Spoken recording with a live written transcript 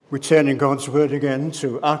We turn in God's Word again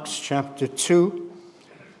to Acts chapter 2.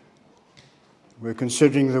 We're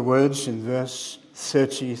considering the words in verse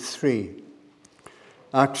 33.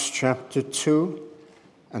 Acts chapter 2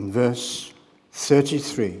 and verse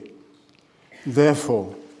 33.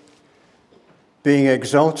 Therefore, being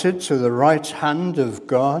exalted to the right hand of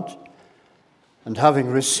God, and having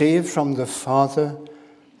received from the Father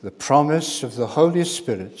the promise of the Holy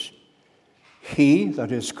Spirit, he,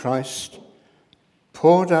 that is Christ,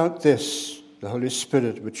 poured out this, the Holy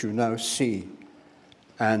Spirit, which you now see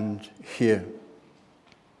and hear.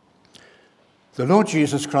 The Lord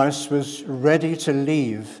Jesus Christ was ready to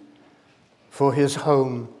leave for his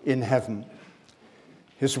home in heaven.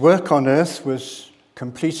 His work on earth was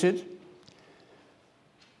completed.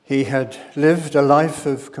 He had lived a life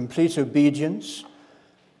of complete obedience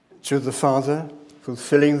to the Father,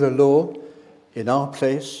 fulfilling the law in our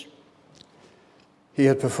place. He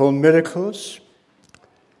had performed miracles.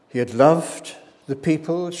 He had loved the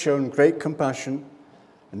people, shown great compassion,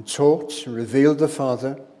 and taught and revealed the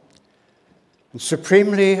Father. And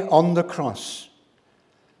supremely on the cross,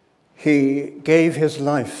 he gave his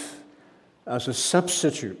life as a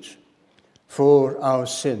substitute for our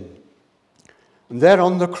sin. And there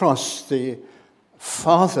on the cross, the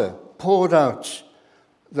Father poured out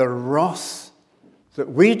the wrath that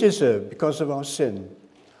we deserve because of our sin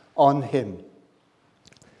on him.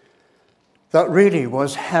 That really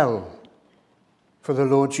was hell for the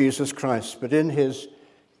Lord Jesus Christ. But in his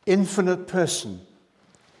infinite person,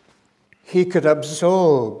 he could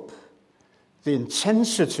absorb the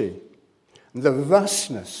intensity, the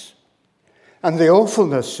vastness, and the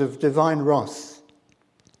awfulness of divine wrath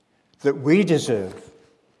that we deserve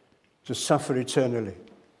to suffer eternally.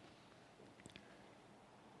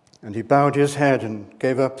 And he bowed his head and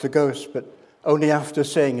gave up the ghost, but only after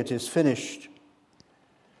saying, "It is finished."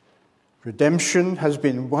 Redemption has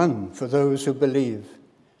been won for those who believe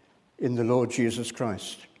in the Lord Jesus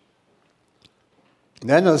Christ. And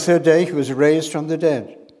then on the third day, he was raised from the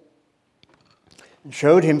dead and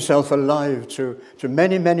showed himself alive to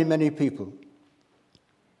many, many, many people,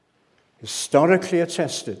 historically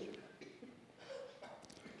attested.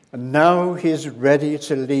 And now he is ready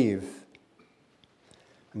to leave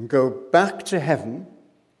and go back to heaven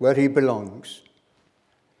where he belongs.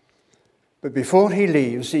 But before he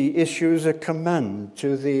leaves, he issues a command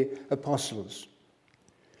to the apostles.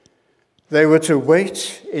 They were to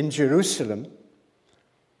wait in Jerusalem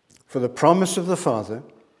for the promise of the Father,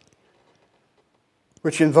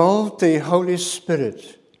 which involved the Holy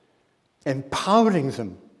Spirit empowering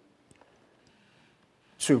them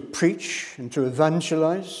to preach and to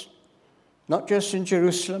evangelize, not just in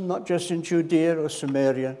Jerusalem, not just in Judea or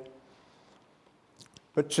Samaria,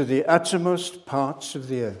 but to the uttermost parts of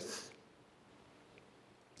the earth.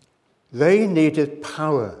 They needed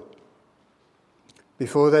power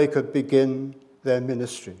before they could begin their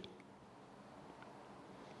ministry.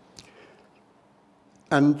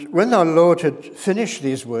 And when our Lord had finished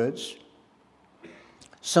these words,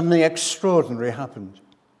 something extraordinary happened.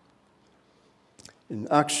 In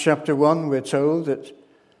Acts chapter 1, we're told that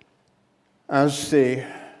as the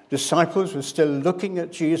disciples were still looking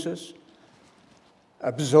at Jesus,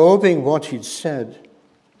 absorbing what he'd said,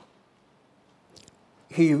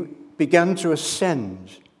 he began to ascend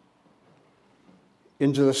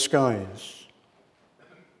into the skies.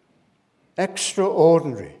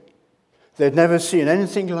 Extraordinary. They'd never seen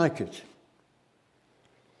anything like it.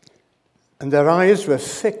 And their eyes were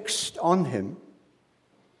fixed on him.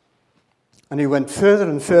 And he went further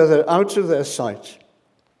and further out of their sight.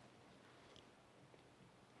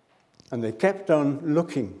 And they kept on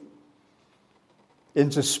looking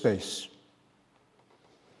into space.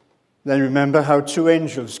 Then remember how two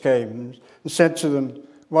angels came and said to them,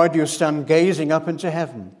 "Why do you stand gazing up into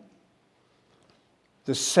heaven?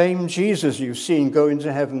 The same Jesus you've seen go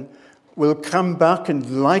into heaven will come back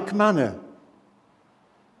in like manner."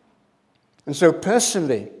 And so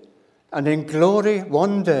personally and in glory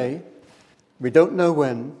one day, we don't know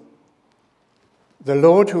when, the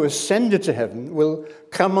Lord who ascended to heaven will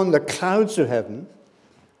come on the clouds of heaven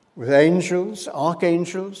with angels,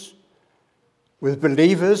 archangels, with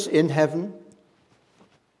believers in heaven,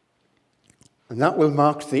 and that will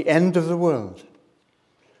mark the end of the world.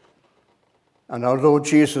 And our Lord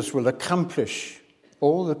Jesus will accomplish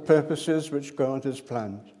all the purposes which God has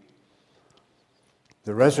planned.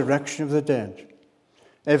 The resurrection of the dead.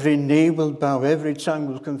 Every knee will bow, every tongue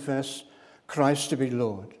will confess Christ to be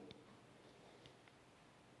Lord.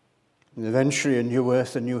 And eventually a new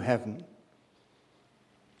earth, a new heaven.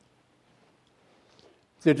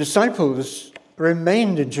 The disciples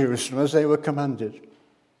remained in Jerusalem as they were commanded.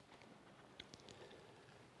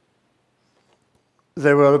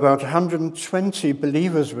 There were about 120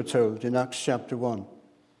 believers, we're told, in Acts chapter 1,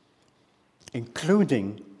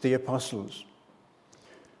 including the apostles.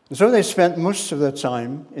 And so they spent most of their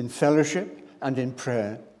time in fellowship and in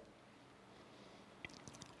prayer.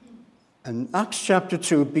 And Acts chapter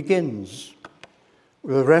 2 begins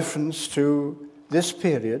with a reference to this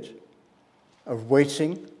period of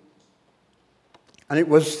waiting. And it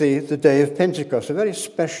was the day of Pentecost, a very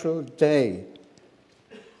special day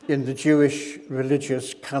in the Jewish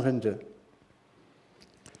religious calendar.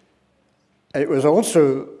 It was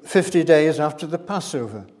also 50 days after the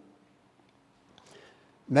Passover.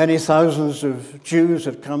 Many thousands of Jews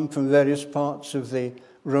had come from various parts of the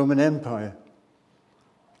Roman Empire.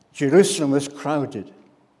 Jerusalem was crowded.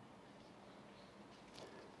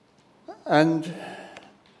 And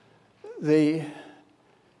the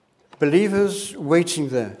believers waiting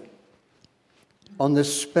there on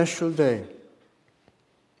this special day,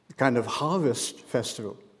 a kind of harvest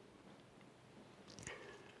festival,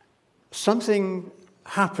 something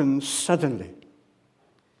happened suddenly.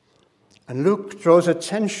 And Luke draws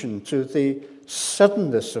attention to the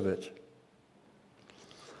suddenness of it.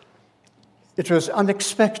 It was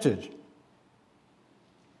unexpected.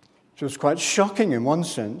 It was quite shocking in one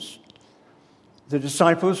sense. The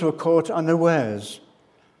disciples were caught unawares.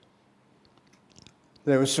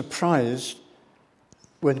 They were surprised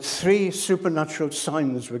when 3 supernatural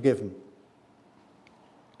signs were given.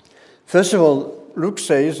 First of all, Luke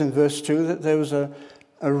says in verse 2 that there was a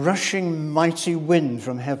rushing mighty wind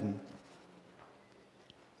from heaven.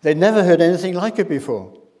 They'd never heard anything like it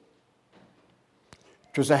before.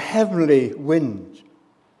 It was a heavenly wind.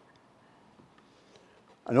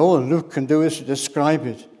 And all Luke can do is to describe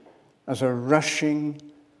it as a rushing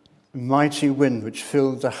mighty wind which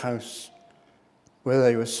filled the house where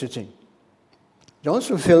they were sitting. It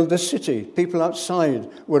also filled the city. People outside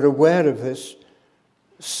were aware of this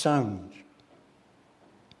sound.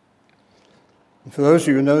 And for those of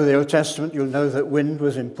you who know the Old Testament, you'll know that wind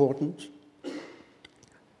was important.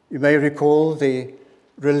 You may recall the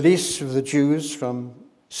release of the Jews from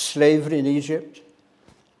slavery in Egypt.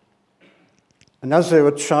 And as they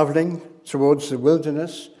were traveling towards the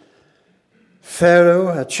wilderness,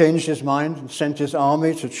 Pharaoh had changed his mind and sent his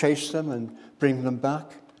army to chase them and bring them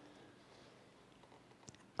back.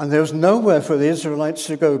 And there was nowhere for the Israelites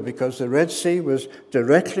to go because the Red Sea was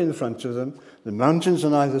directly in front of them, the mountains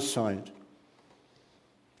on either side.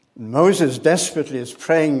 And Moses desperately is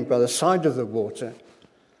praying by the side of the water,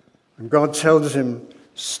 and God tells him,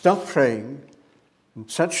 stop praying and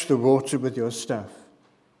touch the water with your staff.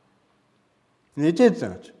 And he did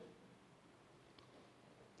that.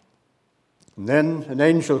 And then an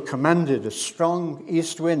angel commanded a strong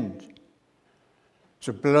east wind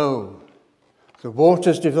to blow. The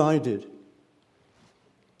waters divided.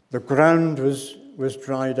 The ground was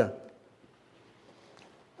dried up.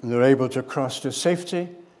 And they were able to cross to safety.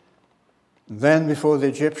 And then, before the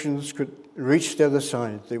Egyptians could reach the other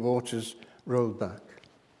side, the waters rolled back.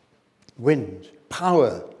 Wind,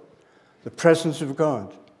 power, the presence of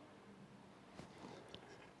God.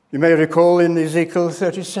 You may recall in Ezekiel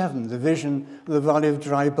 37, the vision of the valley of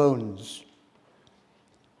dry bones.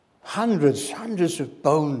 Hundreds of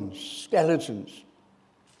bones, skeletons.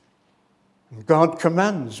 And God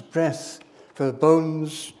commands breath for the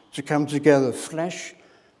bones to come together, flesh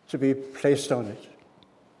to be placed on it.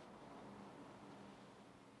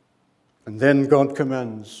 And then God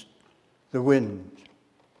commands the wind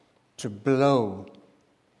to blow,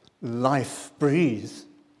 life, breathe.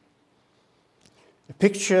 A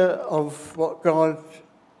picture of what God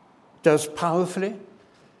does powerfully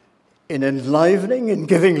in enlivening and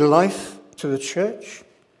giving life to the church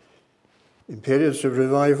in periods of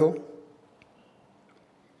revival.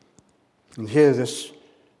 And hear this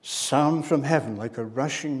sound from heaven like a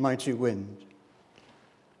rushing mighty wind.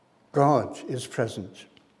 God is present.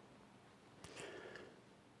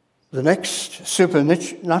 The next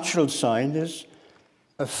supernatural sign is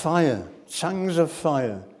a fire, tongues of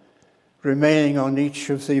fire, remaining on each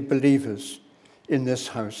of the believers in this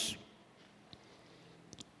house.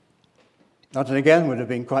 That, again, would have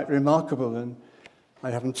been quite remarkable, and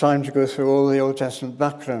I haven't time to go through all the Old Testament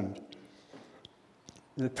background.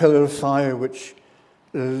 The pillar of fire which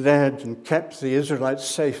led and kept the Israelites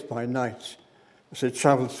safe by night as they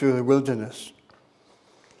traveled through the wilderness.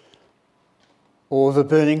 Or the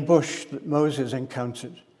burning bush that Moses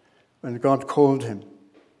encountered when God called him.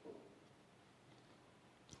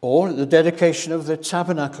 Or the dedication of the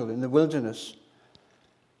tabernacle in the wilderness,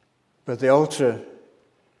 where the altar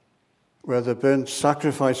where the burnt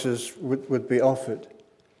sacrifices would be offered.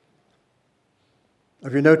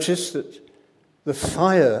 Have you noticed that the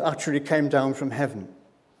fire actually came down from heaven.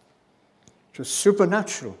 It was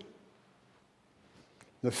supernatural.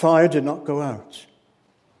 The fire did not go out.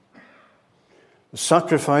 The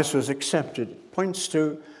sacrifice was accepted. It points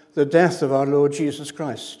to the death of our Lord Jesus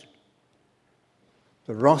Christ.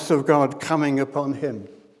 The wrath of God coming upon him,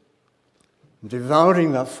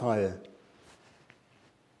 devouring that fire,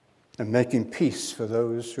 and making peace for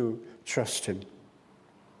those who trust him.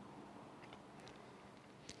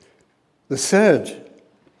 The third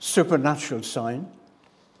supernatural sign,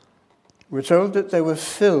 we're told that they were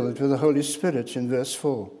filled with the Holy Spirit in verse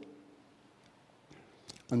 4.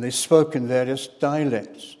 And they spoke in various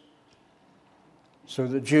dialects, so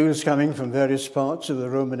that Jews coming from various parts of the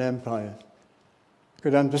Roman Empire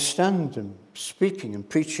could understand them speaking and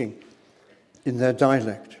preaching in their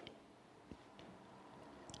dialect.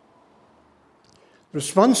 The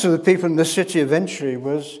response of the people in the city eventually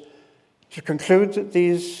was to conclude that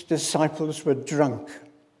these disciples were drunk.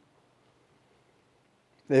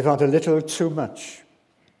 They've had a little too much.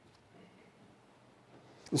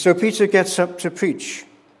 And so Peter gets up to preach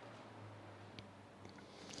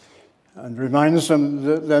and reminds them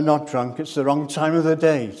that they're not drunk. It's the wrong time of the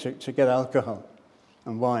day to get alcohol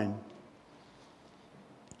and wine.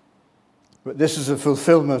 But this is a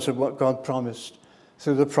fulfillment of what God promised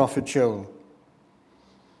through the prophet Joel.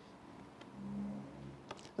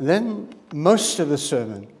 And then most of the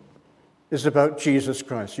sermon is about Jesus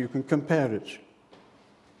Christ. You can compare it.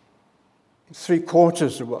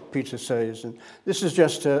 3/4 of what Peter says, and this is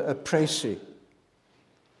just a précis.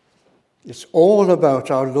 It's all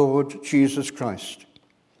about our Lord Jesus Christ.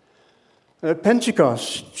 And at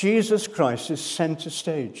Pentecost, Jesus Christ is center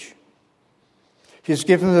stage. He's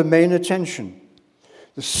given the main attention.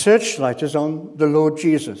 The searchlight is on the Lord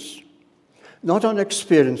Jesus. Not on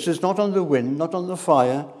experiences, not on the wind, not on the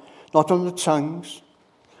fire, not on the tongues,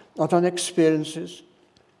 not on experiences,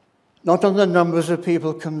 not on the numbers of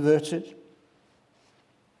people converted.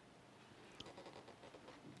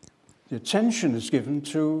 The attention is given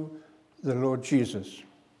to the Lord Jesus.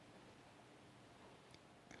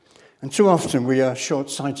 And too often we are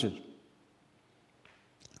short-sighted.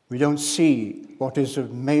 We don't see what is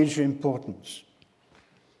of major importance.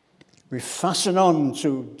 We fasten on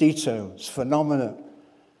to details, phenomena,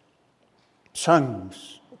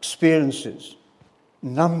 tongues, experiences,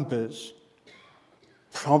 numbers,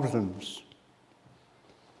 problems.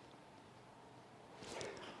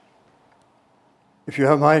 If you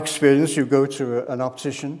have my experience, you go to an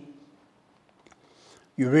optician,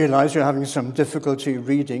 you realize you're having some difficulty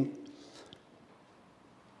reading,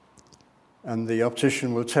 and the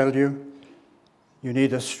optician will tell you you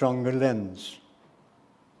need a stronger lens.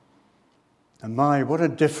 And what a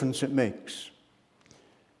difference it makes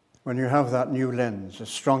when you have that new lens, a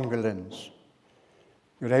stronger lens.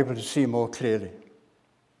 You're able to see more clearly.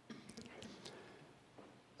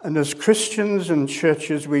 And as Christians and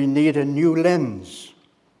churches, we need a new lens.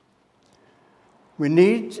 We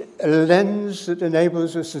need a lens that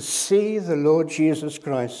enables us to see the Lord Jesus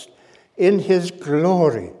Christ in his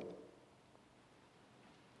glory.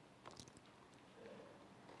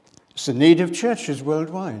 It's the need of churches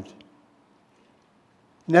worldwide.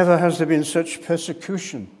 Never has there been such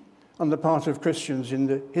persecution on the part of Christians in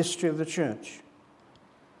the history of the church.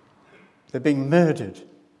 They're being murdered,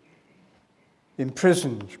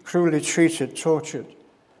 imprisoned, cruelly treated, tortured.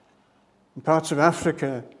 In parts of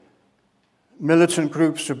Africa, militant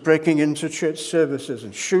groups are breaking into church services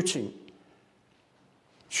and shooting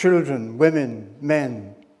children, women,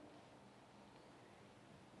 men.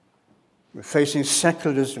 We're facing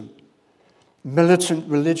secularism, militant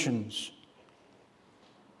religions.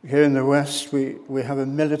 Here in the West, we have a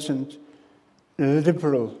militant,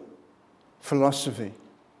 liberal philosophy,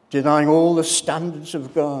 denying all the standards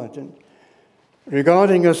of God and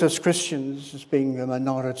regarding us as Christians as being a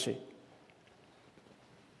minority.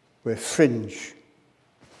 We're fringe.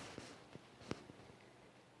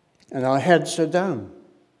 And our heads are down.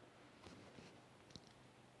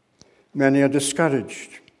 Many are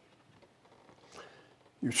discouraged.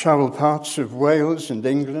 You travel parts of Wales and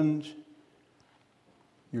England,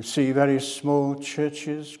 you see very small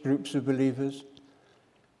churches, groups of believers.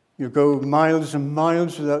 You go miles and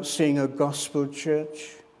miles without seeing a gospel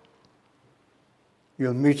church.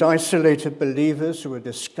 You'll meet isolated believers who are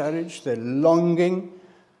discouraged. They're longing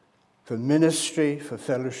for ministry, for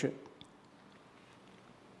fellowship.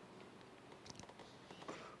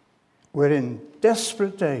 We're in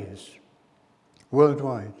desperate days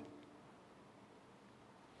worldwide.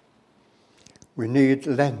 We need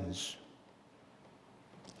lens.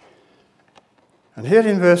 And here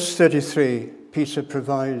in verse 33, Peter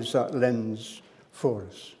provides that lens for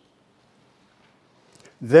us.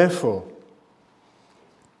 Therefore,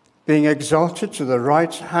 being exalted to the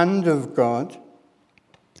right hand of God,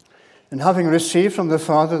 and having received from the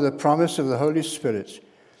Father the promise of the Holy Spirit,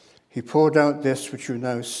 he poured out this which you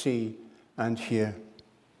now see and hear.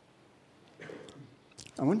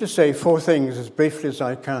 I want to say 4 things as briefly as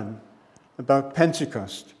I can about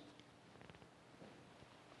Pentecost.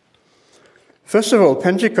 First of all,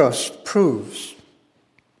 Pentecost proves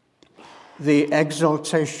the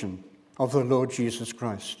exaltation of the Lord Jesus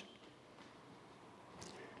Christ.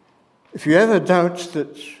 If you ever doubt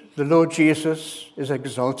that the Lord Jesus is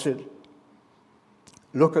exalted,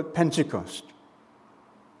 look at Pentecost.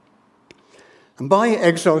 And by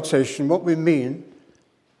exaltation, what we mean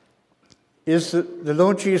is that the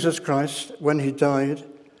Lord Jesus Christ, when he died,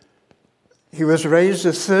 he was raised the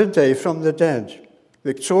 3rd day from the dead,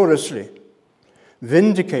 victoriously,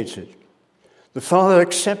 vindicated. The Father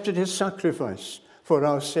accepted his sacrifice for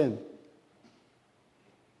our sin.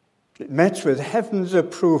 It met with heaven's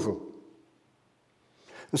approval.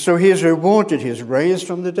 And so he is rewarded, he is raised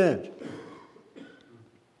from the dead.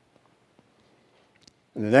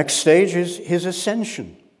 And the next stage is his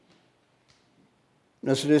ascension,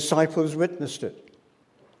 as the disciples witnessed it.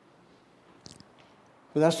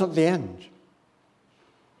 But that's not the end.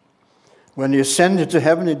 When he ascended to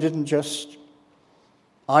heaven, he didn't just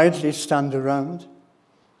idly stand around.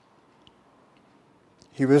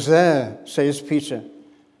 He was there, says Peter,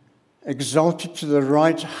 exalted to the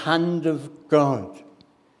right hand of God,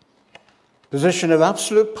 position of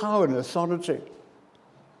absolute power and authority.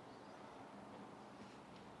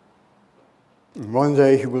 And one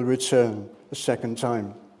day he will return a second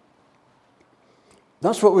time.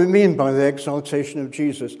 That's what we mean by the exaltation of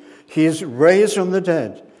Jesus. He is raised from the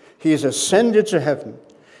dead. He is ascended to heaven.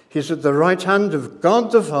 He is at the right hand of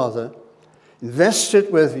God the Father,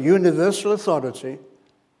 invested with universal authority.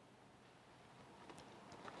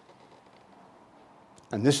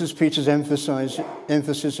 And this is Peter's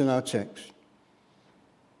emphasis in our text.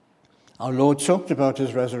 Our Lord talked about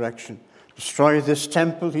his resurrection. Destroy this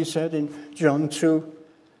temple, he said in John 2,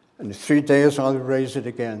 and in 3 days I'll raise it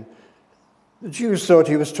again. The Jews thought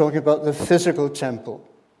he was talking about the physical temple.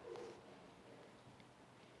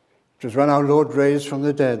 It was when our Lord raised from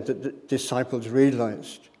the dead that the disciples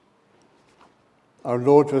realized our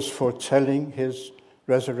Lord was foretelling his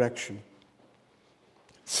resurrection.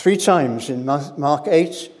 3 times in Mark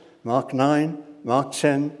 8, Mark 9, Mark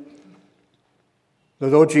 10, the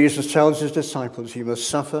Lord Jesus tells his disciples he must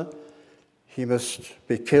suffer, he must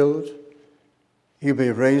be killed, he'll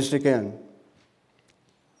be raised again.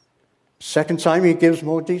 Second time he gives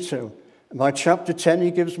more detail. And by chapter 10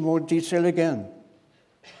 he gives more detail again.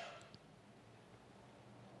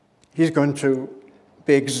 He's going to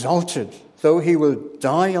be exalted, though he will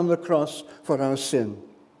die on the cross for our sin.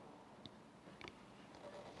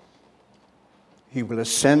 He will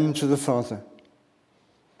ascend to the Father.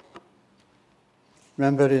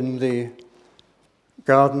 Remember in the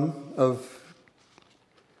garden of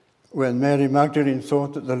when Mary Magdalene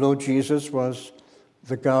thought that the Lord Jesus was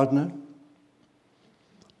the gardener.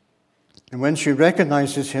 And when she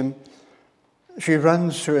recognizes him, she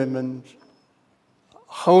runs to him and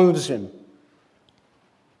holds him.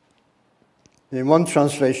 In one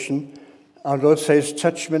translation, our Lord says,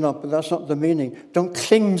 touch me not, but that's not the meaning. Don't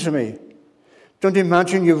cling to me. Don't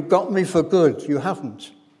imagine you've got me for good. You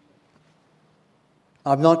haven't.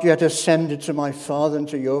 I've not yet ascended to my Father and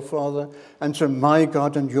to your Father and to my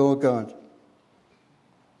God and your God.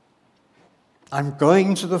 I'm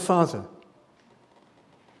going to the Father.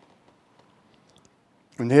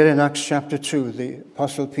 And here in Acts chapter 2, the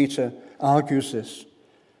Apostle Peter argues this.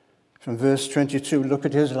 From verse 22, look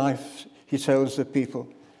at his life, he tells the people.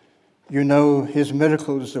 You know his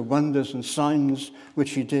miracles, the wonders and signs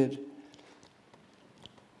which he did.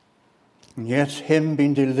 And yet him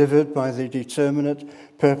being delivered by the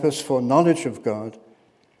determinate purpose for knowledge of God,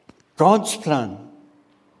 God's plan.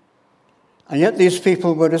 And yet these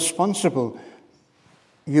people were responsible.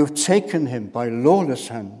 You've taken him by lawless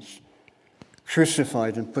hands,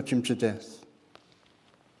 crucified and put him to death.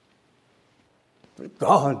 But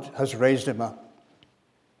God has raised him up.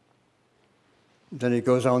 Then he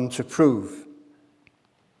goes on to prove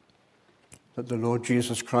that the Lord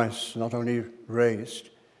Jesus Christ not only raised,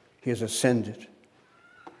 he has ascended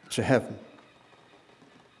to heaven.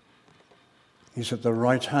 He's at the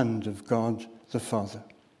right hand of God the Father.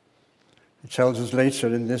 He tells us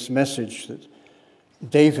later in this message that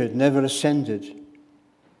David never ascended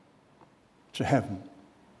to heaven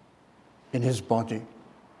in his body,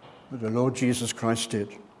 but the Lord Jesus Christ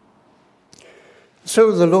did.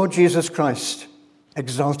 So the Lord Jesus Christ,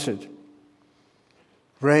 exalted,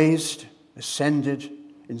 raised, ascended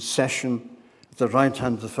in session at the right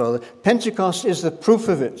hand of the Father. Pentecost is the proof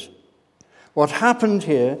of it. What happened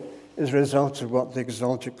here is a result of what the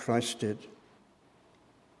exalted Christ did.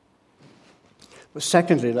 But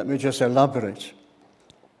secondly, let me just elaborate.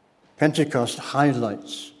 Pentecost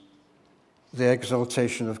highlights the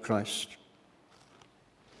exaltation of Christ.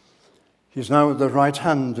 He's now at the right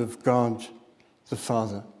hand of God the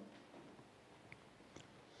Father.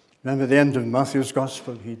 Remember the end of Matthew's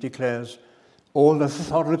Gospel, he declares, all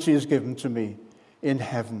authority is given to me in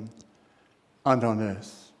heaven and on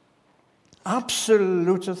earth.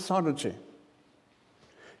 Absolute authority.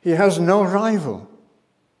 He has no rival.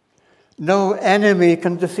 No enemy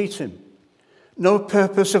can defeat him. No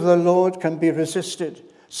purpose of the Lord can be resisted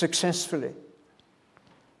successfully.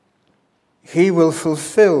 He will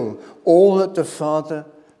fulfill all that the Father,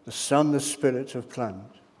 the Son, the Spirit have planned.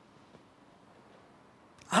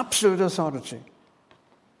 Absolute authority.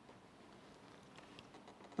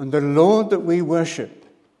 And the Lord that we worship,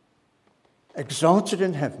 exalted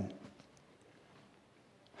in heaven,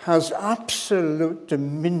 has absolute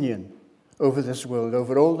dominion over this world,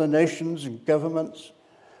 over all the nations and governments,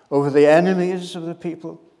 over the enemies of the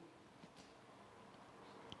people,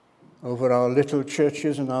 over our little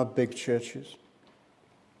churches and our big churches.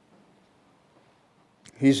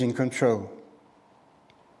 He's in control.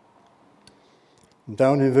 And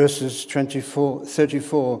down in verses 34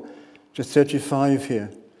 to 35 here,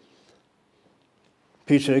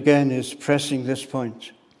 Peter again is pressing this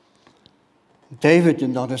point. David did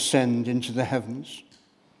not ascend into the heavens,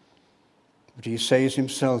 but he says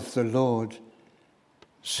himself, the Lord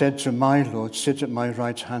said to my Lord, sit at my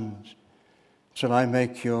right hand till I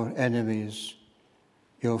make your enemies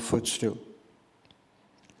your footstool.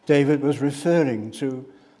 David was referring to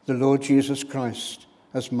the Lord Jesus Christ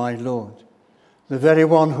as my Lord, the very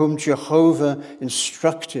one whom Jehovah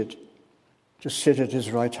instructed to sit at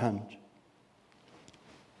his right hand.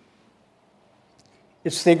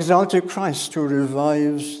 It's the exalted Christ who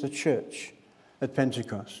revives the church at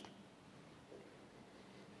Pentecost.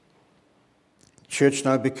 The church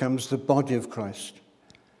now becomes the body of Christ.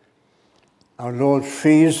 Our Lord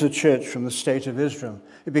frees the church from the state of Israel.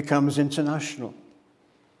 It becomes international.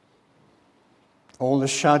 All the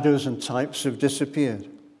shadows and types have disappeared.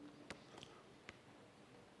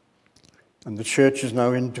 And the church is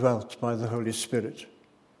now indwelt by the Holy Spirit.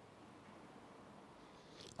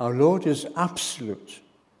 Our Lord is absolute,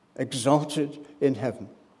 exalted in heaven.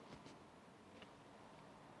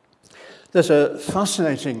 There's a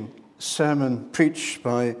fascinating sermon preached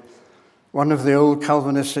by one of the old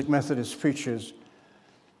Calvinistic Methodist preachers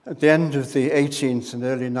at the end of the 18th and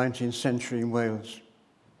early 19th century in Wales.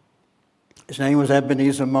 His name was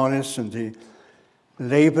Ebenezer Morris, and he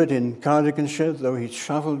laboured in Cardiganshire, though he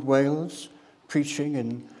travelled Wales, preaching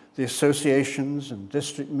in the associations and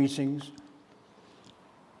district meetings.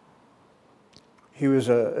 He was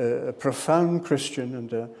a profound Christian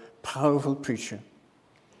and a powerful preacher.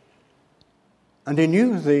 And he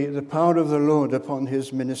knew the power of the Lord upon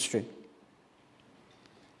his ministry.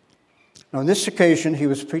 Now, on this occasion, he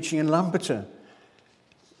was preaching in Lampeter,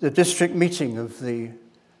 the district meeting of the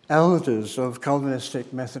elders of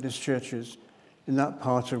Calvinistic Methodist churches in that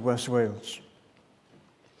part of West Wales.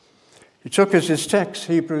 He took as his text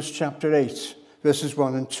Hebrews chapter 8, verses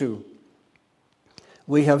 1 and 2.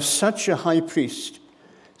 We have such a high priest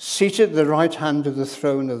seated at the right hand of the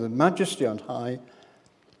throne of the Majesty on high,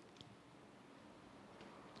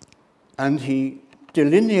 and he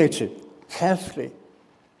delineated carefully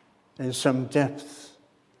in some depth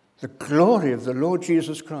the glory of the Lord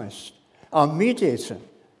Jesus Christ, our mediator,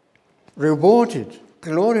 rewarded,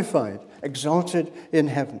 glorified, exalted in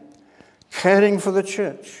heaven, caring for the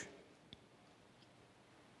church.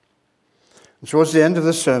 And towards the end of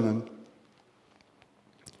the sermon,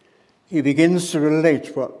 he begins to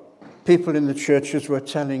relate what people in the churches were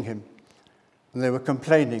telling him. And they were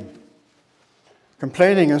complaining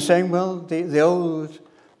and saying, well, the old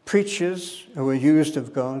preachers who were used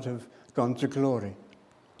of God have gone to glory.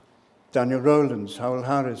 Daniel Rowlands, Howell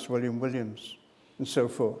Harris, William Williams, and so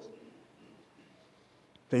forth.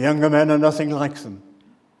 The younger men are nothing like them.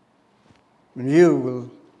 And you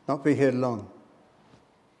will not be here long.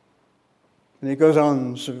 And he goes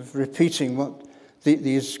on sort of repeating what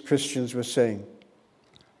these Christians were saying.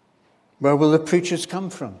 Where will the preachers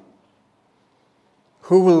come from?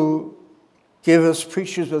 Who will give us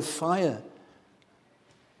preachers with fire?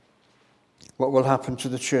 What will happen to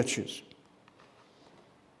the churches?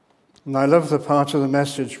 And I love the part of the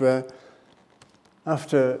message where,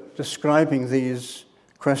 after describing these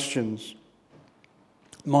questions,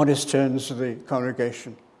 Morris turns to the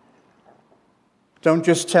congregation Don't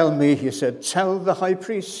just tell me, he said, tell the high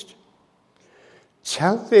priest.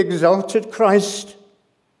 Tell the exalted Christ.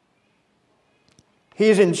 He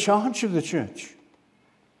is in charge of the church.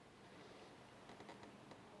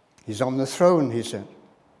 He's on the throne, he said.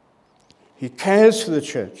 He cares for the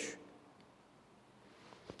church.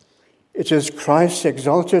 It is Christ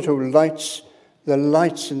exalted who lights the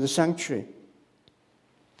lights in the sanctuary.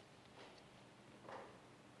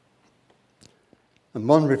 And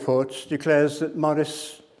one report declares that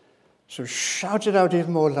Morris so shouted out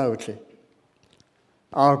even more loudly,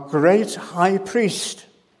 our great high priest,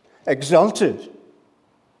 exalted.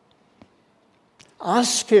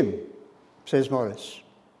 Ask him, says Morris.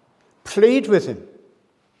 Plead with him.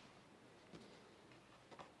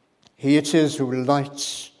 He it is who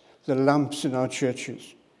lights the lamps in our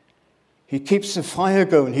churches. He keeps the fire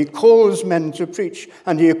going. He calls men to preach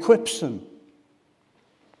and he equips them.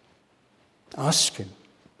 Ask him.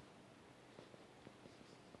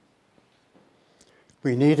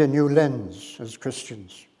 We need a new lens as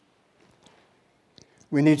Christians.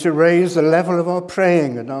 We need to raise the level of our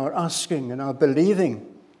praying and our asking and our believing.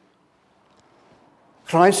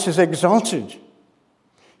 Christ is exalted.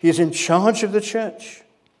 He is in charge of the church.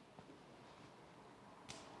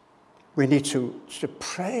 We need to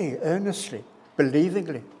pray earnestly,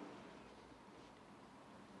 believingly.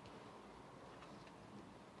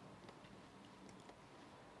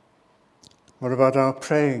 What about our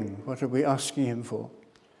praying? What are we asking him for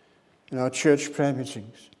in our church prayer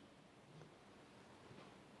meetings?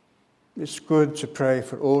 It's good to pray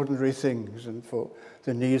for ordinary things and for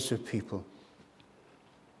the needs of people.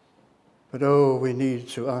 But we need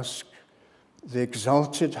to ask the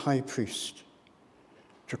exalted high priest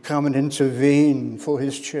to come and intervene for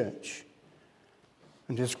his church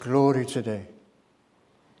and his glory today.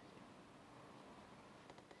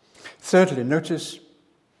 Thirdly, notice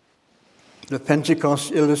that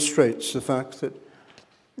Pentecost illustrates the fact that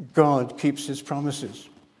God keeps his promises.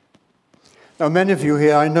 Now, many of you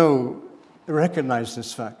here, I know, recognize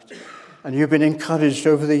this fact, and you've been encouraged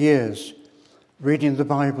over the years reading the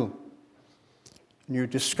Bible. And you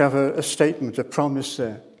discover a statement, a promise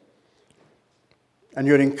there. And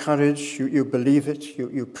you're encouraged, you believe it,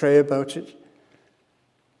 you pray about it.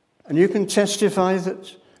 And you can testify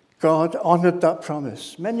that God honored that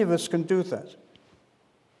promise. Many of us can do that.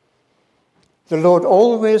 The Lord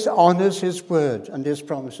always honors his word and his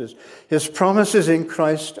promises. His promises in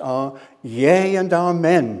Christ are yea and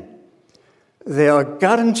amen. They are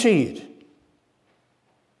guaranteed.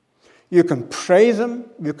 You can pray them,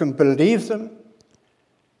 you can believe them,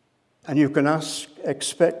 and you can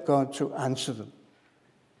expect God to answer them.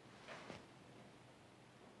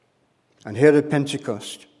 And here at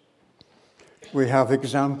Pentecost, we have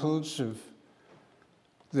examples of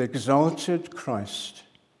the exalted Christ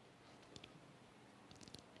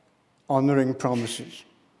honoring promises.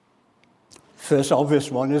 First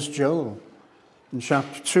obvious one is Joel in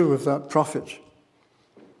chapter 2 of that prophet.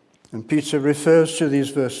 And Peter refers to these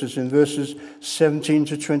verses in verses 17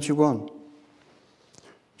 to 21.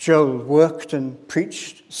 Joel worked and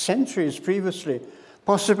preached centuries previously,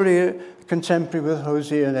 possibly contemporary with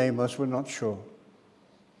Hosea and Amos, we're not sure.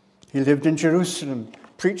 He lived in Jerusalem,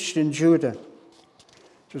 preached in Judah.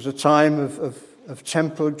 It was a time of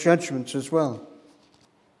temple judgment as well.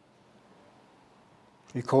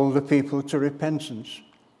 He called the people to repentance.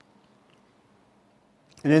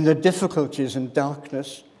 And in the difficulties and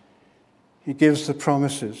darkness, he gives the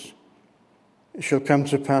promises. It shall come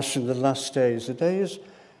to pass in the last days, the days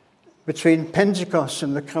between Pentecost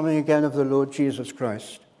and the coming again of the Lord Jesus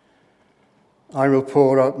Christ. I will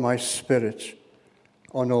pour out my Spirit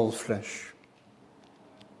on all flesh.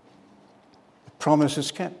 The promise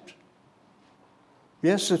is kept.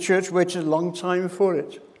 Yes, the church waited a long time for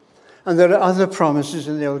it. And there are other promises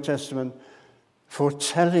in the Old Testament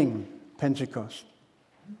foretelling Pentecost.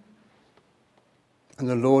 And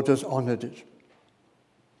the Lord has honored it.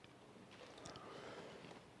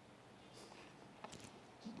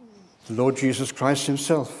 The Lord Jesus Christ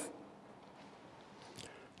himself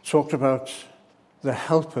talked about the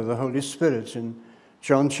Helper, the Holy Spirit, in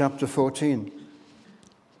John chapter 14,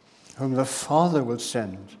 whom the Father will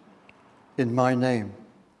send in my name.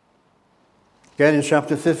 Again in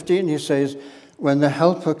chapter 15 he says, when the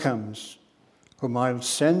Helper comes, whom I will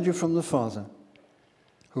send you from the Father,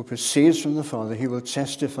 who proceeds from the Father, he will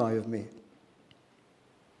testify of me.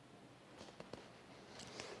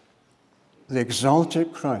 The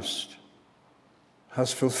exalted Christ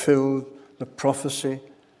has fulfilled the prophecy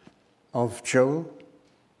of Joel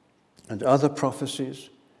and other prophecies.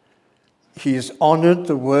 He has honored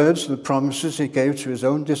the words and the promises he gave to his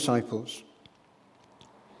own disciples.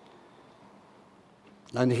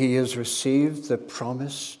 and he has received the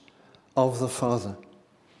promise of the Father.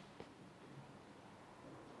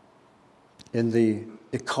 In the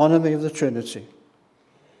economy of the Trinity,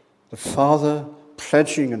 the Father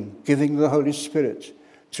pledging and giving the Holy Spirit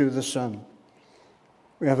to the Son.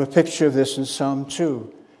 We have a picture of this in Psalm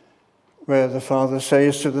 2, where the Father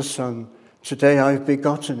says to the Son, "Today I've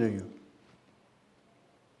begotten you."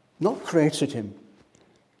 Not created him,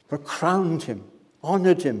 but crowned him,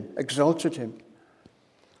 honored him, exalted him.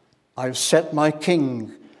 "I've set my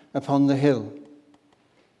King upon the hill.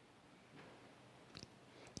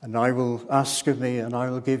 And I will ask of me, and I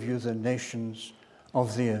will give you the nations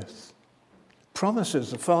of the earth."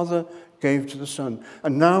 Promises the Father gave to the Son.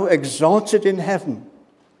 And now exalted in heaven,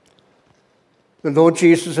 the Lord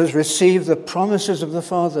Jesus has received the promises of the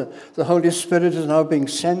Father. The Holy Spirit is now being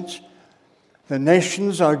sent. The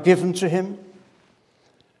nations are given to him.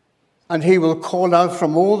 And he will call out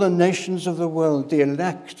from all the nations of the world the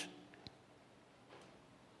elect.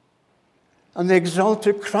 And the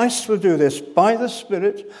exalted Christ will do this by the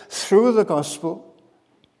Spirit, through the gospel.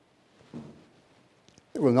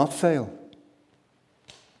 It will not fail.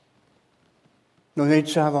 No need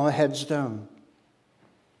to have our heads down.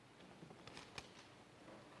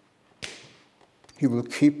 He will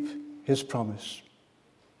keep his promise.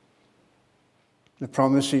 The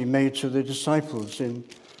promise he made to the disciples in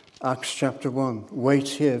Acts chapter 1. "Wait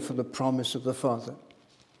here for the promise of the Father."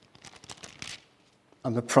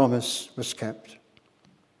 And the promise was kept.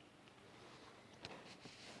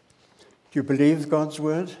 Do you believe God's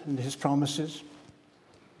word and his promises?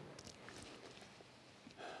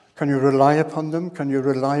 Can you rely upon them? Can you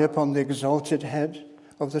rely upon the exalted head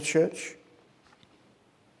of the church?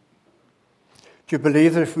 Do you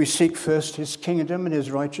believe that if we seek first his kingdom and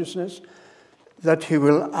his righteousness, that he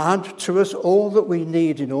will add to us all that we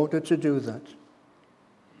need in order to do that?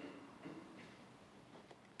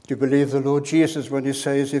 Do you believe the Lord Jesus when he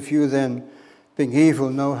says, "If you then, being evil,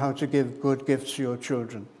 know how to give good gifts to your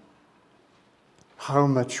children, how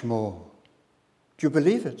much more?" Do you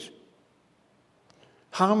believe it?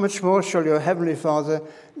 How much more shall your heavenly Father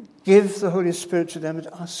give the Holy Spirit to them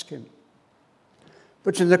that ask him?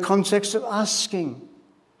 But in the context of asking,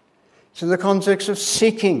 it's in the context of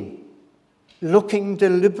seeking, looking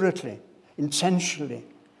deliberately, intentionally,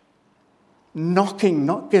 knocking,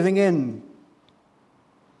 not giving in.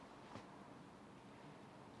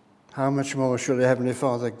 How much more shall the Heavenly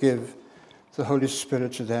Father give the Holy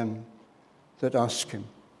Spirit to them that ask him?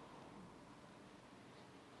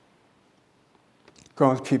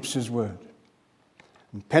 God keeps his word.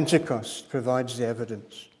 And Pentecost provides the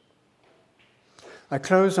evidence. I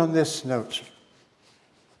close on this note,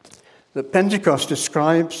 that Pentecost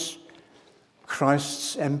describes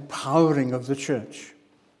Christ's empowering of the church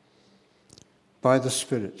by the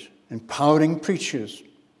Spirit, empowering preachers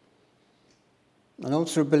and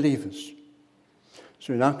also believers.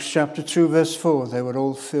 So in Acts chapter 2, verse 4, they were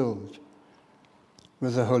all filled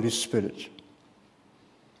with the Holy Spirit.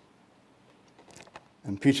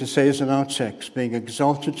 And Peter says in our text, "Being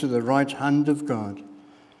exalted to the right hand of God,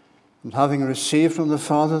 and having received from the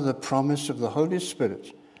Father the promise of the Holy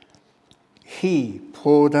Spirit, he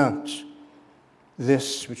poured out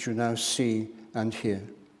this which you now see and hear."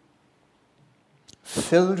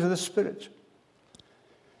 Filled with the Spirit.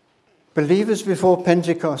 Believers before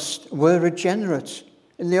Pentecost were regenerate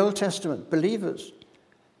in the Old Testament, believers.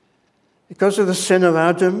 Because of the sin of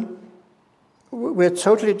Adam, we're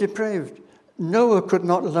totally depraved. Noah could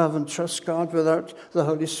not love and trust God without the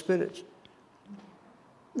Holy Spirit.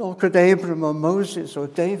 Nor could Abram or Moses or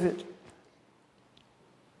David.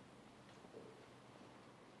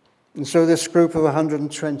 And so this group of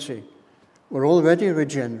 120 were already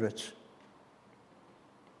regenerate.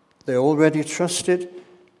 They already trusted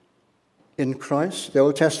in Christ. The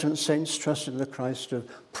Old Testament saints trusted in the Christ of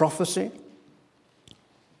prophecy.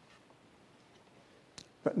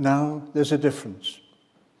 But now there's a difference.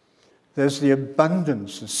 There's the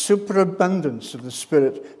abundance, the superabundance of the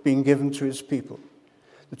Spirit being given to his people.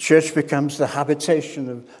 The church becomes the habitation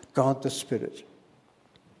of God the Spirit.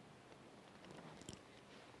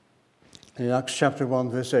 In Acts chapter 1,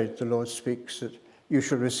 verse 8, the Lord speaks that you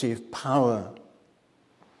shall receive power,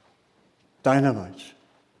 dynamite,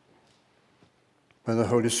 when the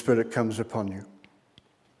Holy Spirit comes upon you.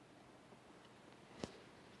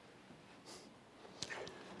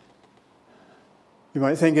 You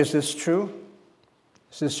might think, is this true?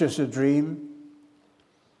 Is this just a dream?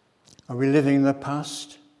 Are we living in the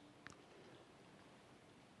past?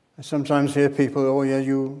 I sometimes hear people, "Oh yeah,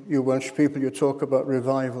 you Welsh people, you talk about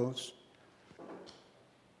revivals."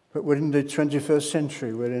 But we're in the 21st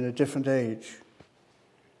century. We're in a different age.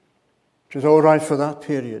 It was all right for that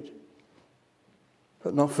period,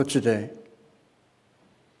 but not for today.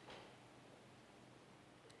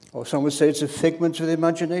 Or some would say it's a figment of the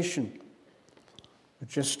imagination. We're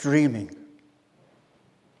just dreaming.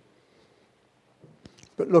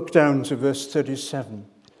 But look down to verse 37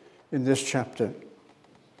 in this chapter.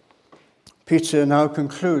 Peter now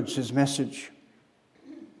concludes his message.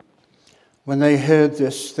 When they heard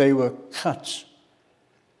this, they were cut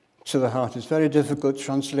to the heart. It's very difficult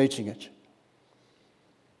translating it.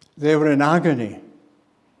 They were in agony.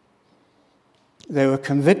 They were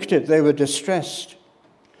convicted. They were distressed.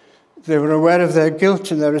 They were aware of their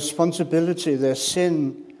guilt and their responsibility, their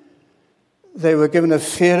sin. They were given a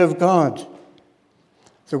fear of God.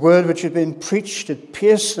 The word which had been preached had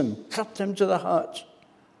pierced them, cut them to the heart,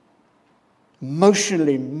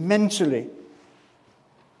 emotionally, mentally.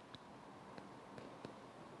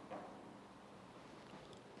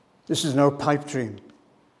 This is no pipe dream.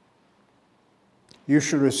 You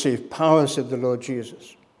shall receive power, said the Lord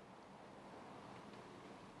Jesus.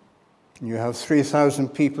 And you have 3,000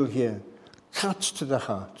 people here, cut to the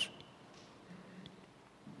heart.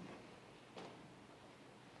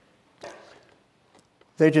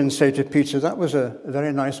 They didn't say to Peter, that was a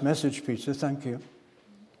very nice message, Peter, thank you.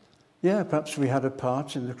 Yeah, perhaps we had a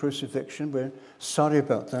part in the crucifixion. We're sorry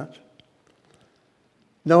about that.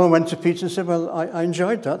 No one went to Peter and said, well, I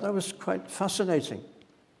enjoyed that. That was quite fascinating.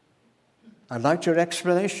 I liked your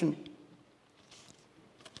explanation.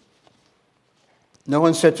 No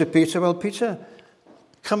one said to Peter, well, Peter,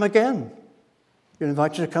 come again. You're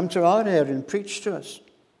invited to come to our area and preach to us.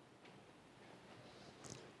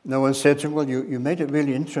 No one said to him, well, you made it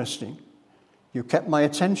really interesting. You kept my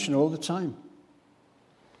attention all the time.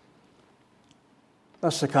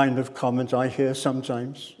 That's the kind of comment I hear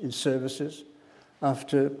sometimes in services,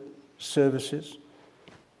 after services.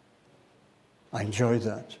 I enjoy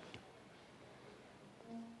that.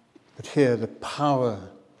 But here, the power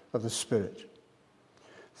of the Spirit.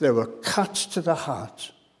 They were cut to the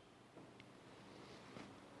heart.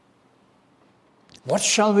 What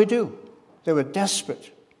shall we do? They were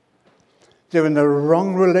desperate. They were in the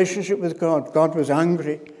wrong relationship with God. God was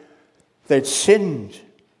angry. They'd sinned.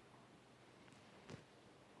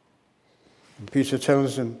 And Peter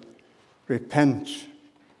tells them, repent.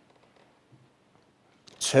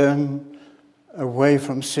 Turn away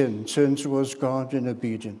from sin. Turn towards God in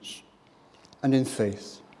obedience and in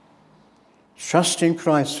faith. Trust in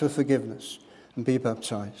Christ for forgiveness and be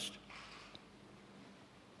baptized.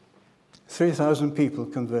 3,000 people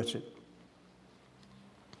converted.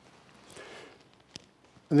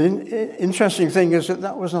 And the interesting thing is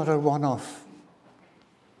that was not a one-off.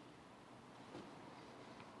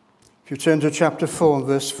 If you turn to chapter 4,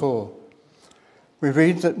 verse 4, we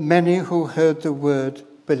read that many who heard the word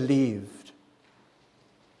believed.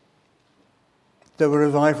 There were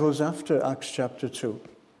revivals after Acts chapter 2.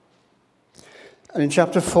 And in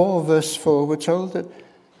chapter 4, verse 4, we're told that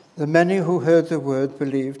the many who heard the word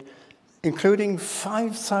believed, including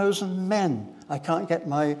 5,000 men. I can't get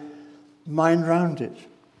my mind round it.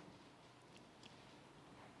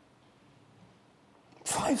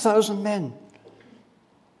 5,000 men.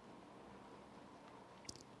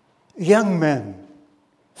 Young men,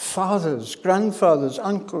 fathers, grandfathers,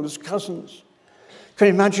 uncles, cousins. Can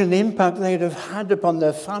you imagine the impact they'd have had upon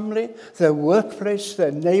their family, their workplace,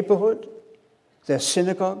 their neighborhood, their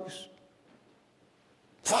synagogues?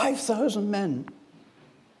 5,000 men.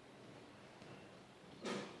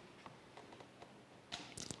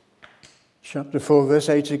 Chapter 4, verse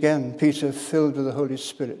 8 again, Peter filled with the Holy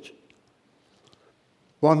Spirit.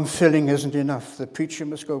 One filling isn't enough. The preacher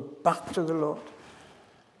must go back to the Lord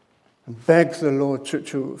and beg the Lord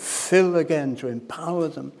to fill again, to empower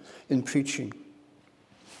them in preaching.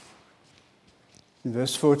 In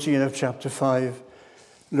verse 14 of chapter 5,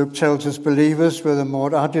 Luke tells us believers were the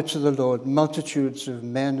more added to the Lord, multitudes of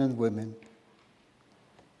men and women.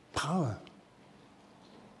 Power.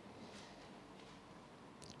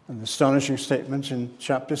 An astonishing statement in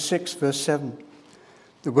chapter 6, verse 7.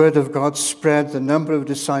 The word of God spread, the number of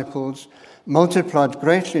disciples multiplied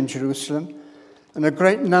greatly in Jerusalem, and a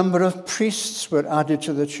great number of priests were added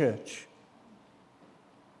to the church.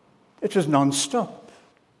 It was non-stop.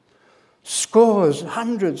 Scores,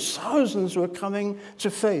 hundreds, thousands were coming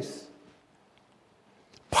to faith.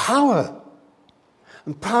 Power.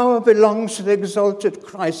 And power belongs to the exalted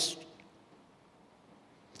Christ.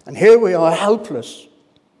 And here we are helpless.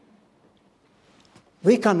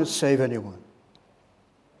 We cannot save anyone.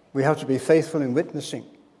 We have to be faithful in witnessing.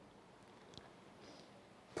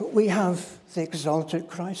 But we have the exalted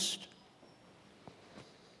Christ.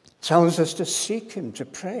 It tells us to seek him, to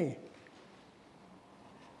pray.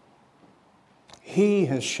 He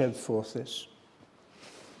has shed forth this.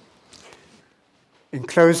 In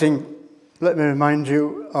closing, let me remind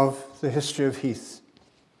you of the history of Heath.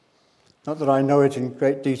 Not that I know it in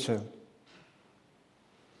great detail,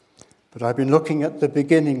 but I've been looking at the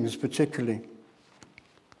beginnings particularly.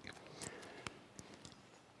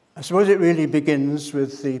 I suppose it really begins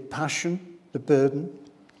with the passion, the burden,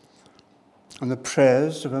 and the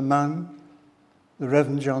prayers of a man, the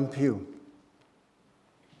Reverend John Pugh,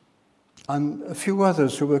 and a few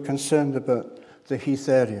others who were concerned about the Heath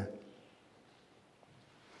area.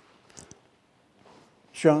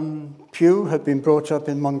 John Pugh had been brought up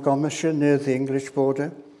in Montgomeryshire near the English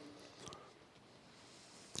border,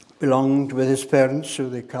 belonged with his parents to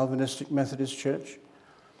the Calvinistic Methodist Church.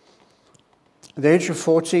 At the age of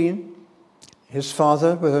 14, his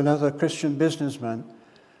father, with another Christian businessman,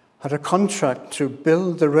 had a contract to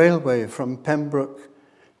build the railway from Pembroke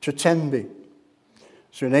to Tenby.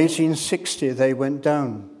 So in 1860, they went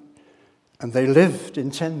down and they lived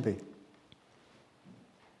in Tenby.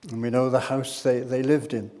 And we know the house they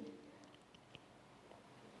lived in.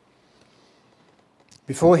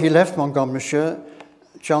 Before he left Montgomeryshire,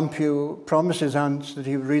 John Pugh promised his aunt that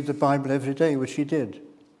he would read the Bible every day, which he did.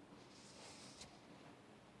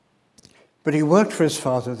 But he worked for his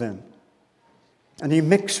father then, and he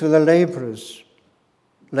mixed with the labourers,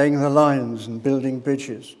 laying the lines and building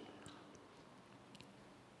bridges.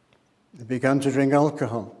 He began to drink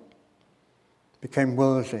alcohol, became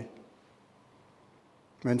worldly,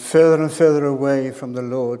 went further and further away from the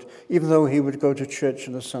Lord, even though he would go to church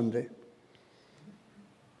on a Sunday.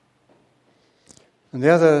 And the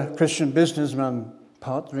other Christian businessman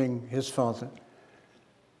partnering his father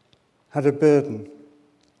had a burden,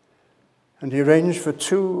 and he arranged for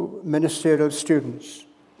 2 ministerial students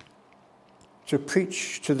to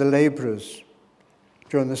preach to the labourers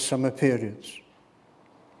during the summer periods.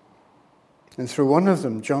 And through one of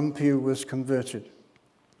them, John Pugh was converted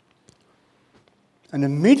and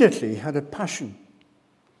immediately had a passion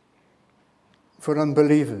for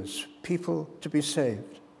unbelievers, people to be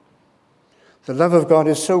saved. The love of God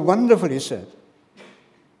is so wonderful, he said.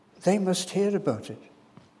 They must hear about it.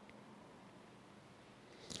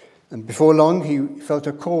 And before long, he felt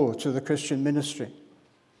a call to the Christian ministry.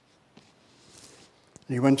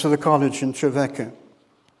 He went to the college in Trevecca.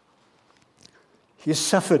 He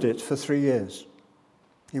suffered it for 3 years.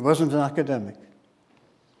 He wasn't an academic.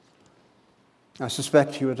 I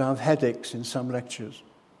suspect he would have headaches in some lectures.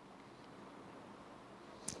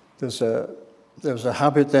 There was a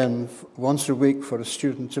habit then, once a week, for a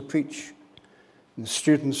student to preach, and the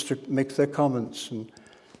students to make their comments. And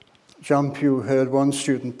John Pugh heard one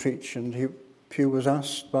student preach, and Pugh was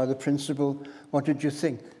asked by the principal, "What did you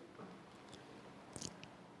think?"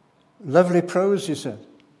 "Lovely prose," he said.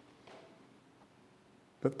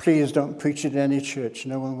 "But please don't preach it in any church.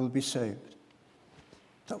 No one will be saved."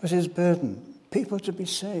 That was his burden, people to be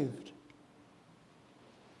saved.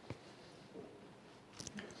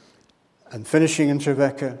 And finishing in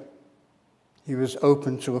Trevecca, he was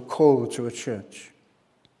open to a call to a church.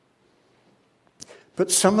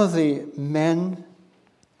 But some of the men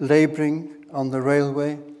labouring on the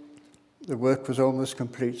railway, the work was almost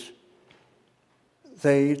complete.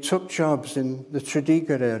 They took jobs in the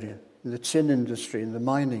Tredegar area, in the tin industry, in the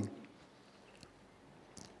mining.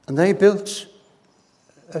 And they built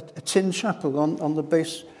a tin chapel on the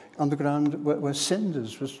base, on the ground where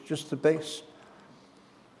cinders was just the base.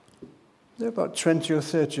 There were about 20 or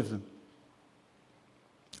 30 of them.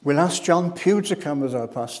 We'll ask John Pugh to come as our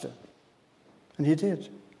pastor. And he did.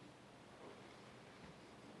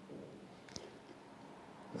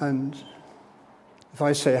 And if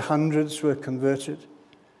I say hundreds were converted,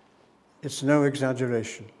 it's no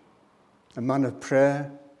exaggeration. A man of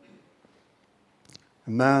prayer, a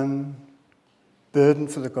man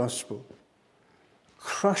burdened for the gospel,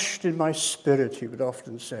 crushed in my spirit, he would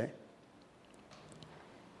often say.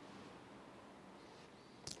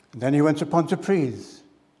 And then he went to Pontypridd.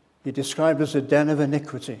 He described as a den of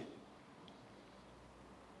iniquity.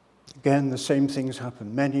 Again, the same things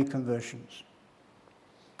happened. Many conversions.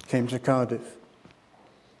 Came to Cardiff.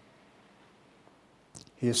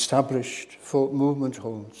 He established folk movement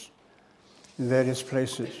halls in various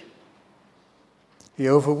places. He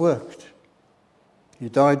overworked. He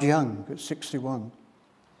died young, at 61.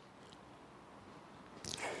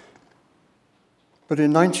 But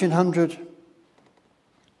in 1900,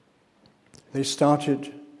 they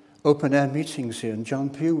started open-air meetings here, and John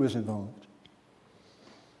Pugh was involved.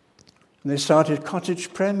 And they started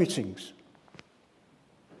cottage prayer meetings.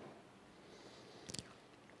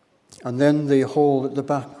 And then the hall at the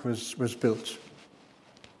back was built.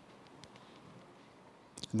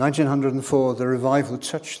 In 1904, the revival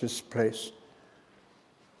touched this place.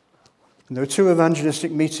 And there were 2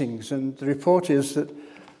 evangelistic meetings, and the report is that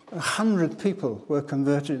 100 people were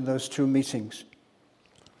converted in those 2 meetings.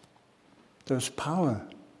 There was power.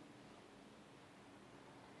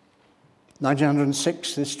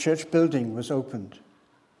 1906, this church building was opened.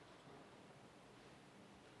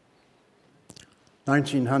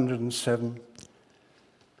 1907,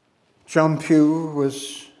 John Pugh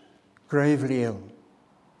was gravely ill.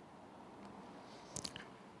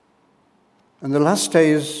 In the last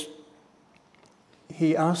days,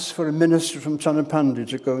 he asked for a minister from Tonopandi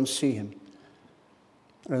to go and see him,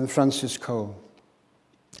 and Francis Cole.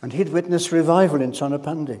 And he'd witnessed revival in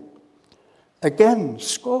Tonopandi. Again,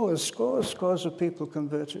 scores of people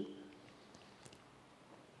converted.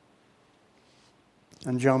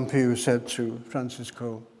 And John Pugh said to Francis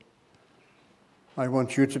Cole, I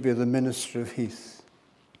want you to be the minister of Heath.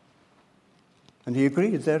 And he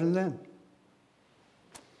agreed there and then.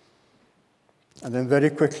 And then very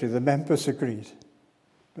quickly the members agreed.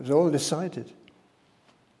 It was all decided.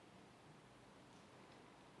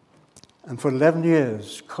 And for 11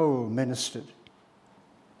 years, Cole ministered.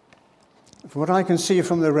 From what I can see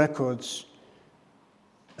from the records,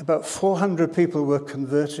 about 400 people were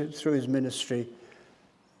converted through his ministry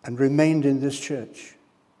and remained in this church.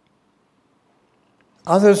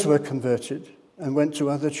 Others were converted and went to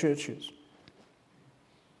other churches.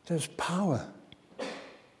 There's power.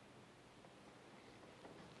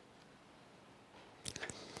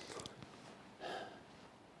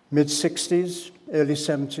 Mid-60s, early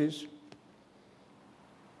 70s.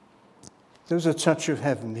 There's a touch of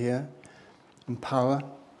heaven here and power.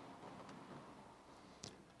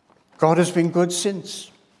 God has been good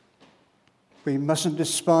since. We mustn't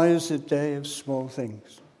despise the day of small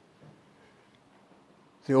things.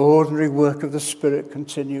 The ordinary work of the Spirit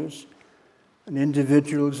continues, and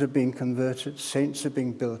individuals are being converted, saints are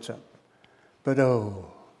being built up. But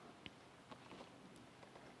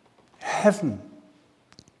heaven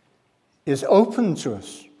is open to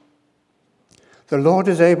us. The Lord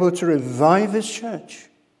is able to revive his church,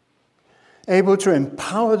 able to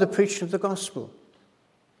empower the preaching of the gospel,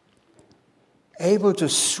 able to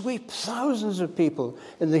sweep thousands of people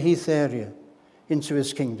in the Heath area into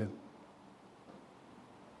his kingdom.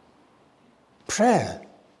 Prayer,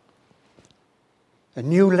 a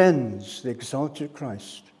new lens, the exalted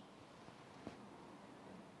Christ.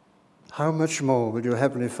 How much more will your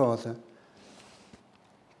Heavenly Father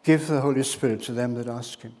give the Holy Spirit to them that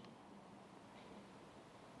ask him?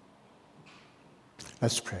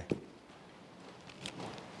 Let's pray.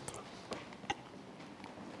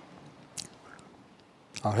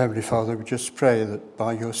 Our Heavenly Father, we just pray that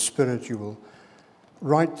by your Spirit you will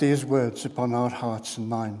write these words upon our hearts and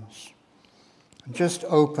minds, and just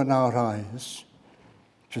open our eyes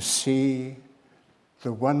to see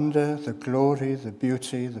the wonder, the glory, the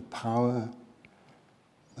beauty, the power,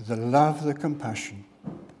 the love, the compassion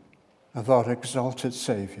of our exalted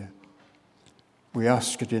Saviour. We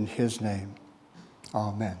ask it in his name.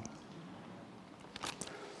 Amen.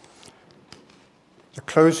 The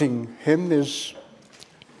closing hymn is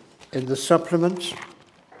in the supplement,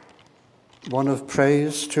 one of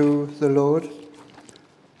praise to the Lord.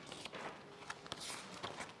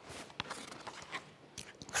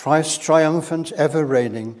 Christ triumphant, ever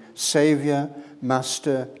reigning, Saviour,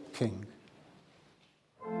 Master, King.